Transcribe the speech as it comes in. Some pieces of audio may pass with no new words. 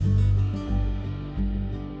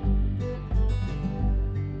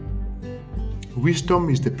Wisdom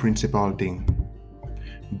is the principal thing.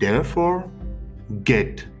 Therefore,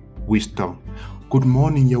 get wisdom. Good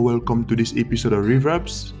morning, you're welcome to this episode of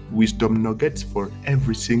Reverbs, Wisdom Nuggets for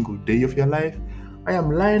every single day of your life. I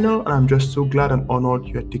am Lionel and I'm just so glad and honored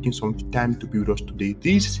you are taking some time to be with us today.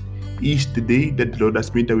 This is the day that the Lord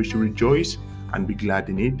has made that we should rejoice and be glad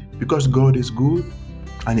in it because God is good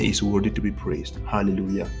and He is worthy to be praised.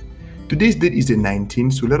 Hallelujah. Today's date is the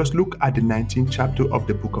 19th, so let us look at the 19th chapter of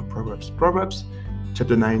the book of Proverbs. Proverbs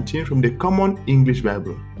chapter 19 from the Common English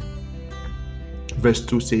Bible. Verse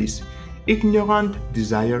 2 says, "Ignorant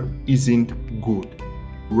desire isn't good.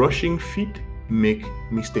 Rushing feet make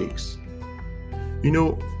mistakes." You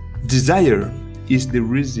know, desire is the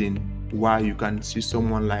reason why you can see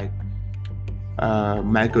someone like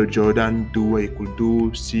Michael Jordan do what he could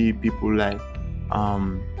do, see people like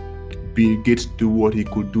Bill Gates do what he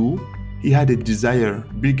could do. He had a desire.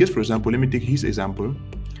 Bill Gates, for example, let me take his example.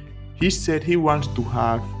 He said he wants to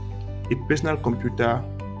have a personal computer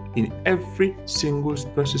in every single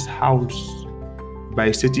person's house by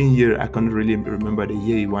a certain year. I can't really remember the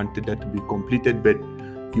year he wanted that to be completed, but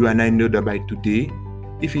you and I know that by today,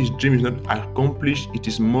 if his dream is not accomplished, it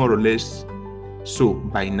is more or less so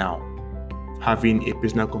by now, having a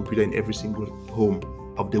personal computer in every single home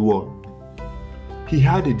of the world. He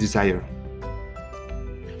had a desire.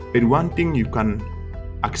 But one thing you can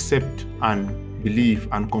accept and believe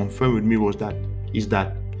and confirm with me is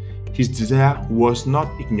that his desire was not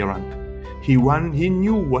ignorant. He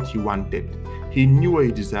knew what he wanted. He knew what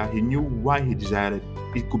he desired. He knew why he desired it.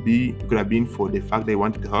 It could have been for the fact that he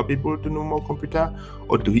wanted to help people to know more computer,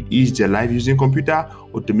 or to ease their life using computer,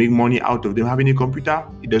 or to make money out of them having a computer.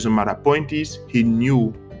 It doesn't matter. Point is, he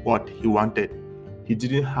knew what he wanted. He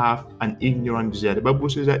didn't have an ignorant desire. The Bible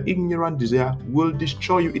says that ignorant desire will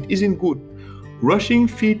destroy you. It isn't good. Rushing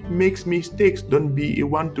feet makes mistakes. Don't be a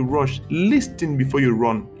one to rush. Listen before you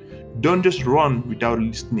run. Don't just run without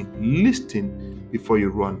listening. Listen before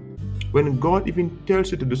you run. When God even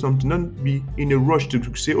tells you to do something, don't be in a rush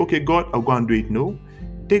to say, okay, God, I'll go and do it. No.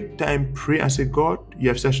 Take time, pray and say, God, you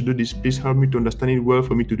have said to do this. Please help me to understand it well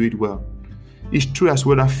for me to do it well. It's true as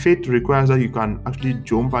well that faith requires that you can actually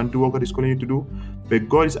jump and do what God is calling you to do. But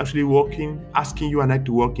God is actually asking you and I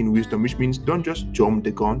to walk in wisdom, which means don't just jump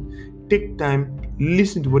the gun. Take time,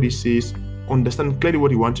 listen to what He says, understand clearly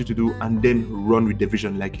what He wants you to do, and then run with the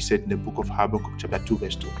vision, like He said in the book of Habakkuk, chapter 2,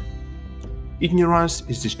 verse 2. Ignorance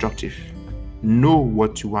is destructive. Know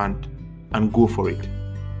what you want and go for it.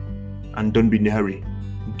 And don't be in a hurry.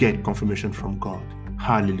 Get confirmation from God.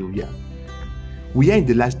 Hallelujah. We are in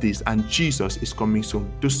the last days and Jesus is coming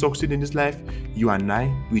soon. To succeed in this life, you and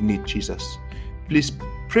I, we need Jesus. Please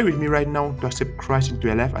pray with me right now to accept Christ into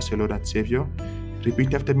your life as your Lord and Savior.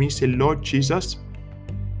 Repeat after me. Say, Lord Jesus,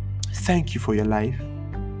 thank you for your life.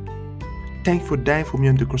 Thank you for dying for me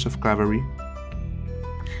on the cross of Calvary.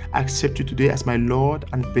 I accept you today as my Lord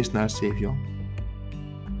and personal Savior.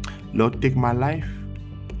 Lord, take my life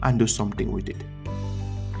and do something with it.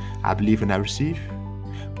 I believe and I receive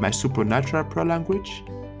my supernatural prayer language,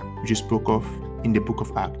 which is spoke of in the book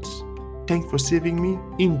of Acts. Thank you for saving me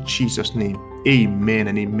in Jesus' name. Amen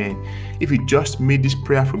and amen. If you just made this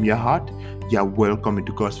prayer from your heart, you are welcome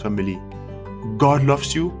into God's family. God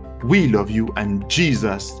loves you, we love you, and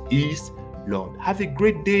Jesus is Lord. Have a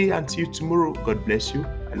great day and see you tomorrow. God bless you.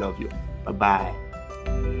 I love you. Bye-bye.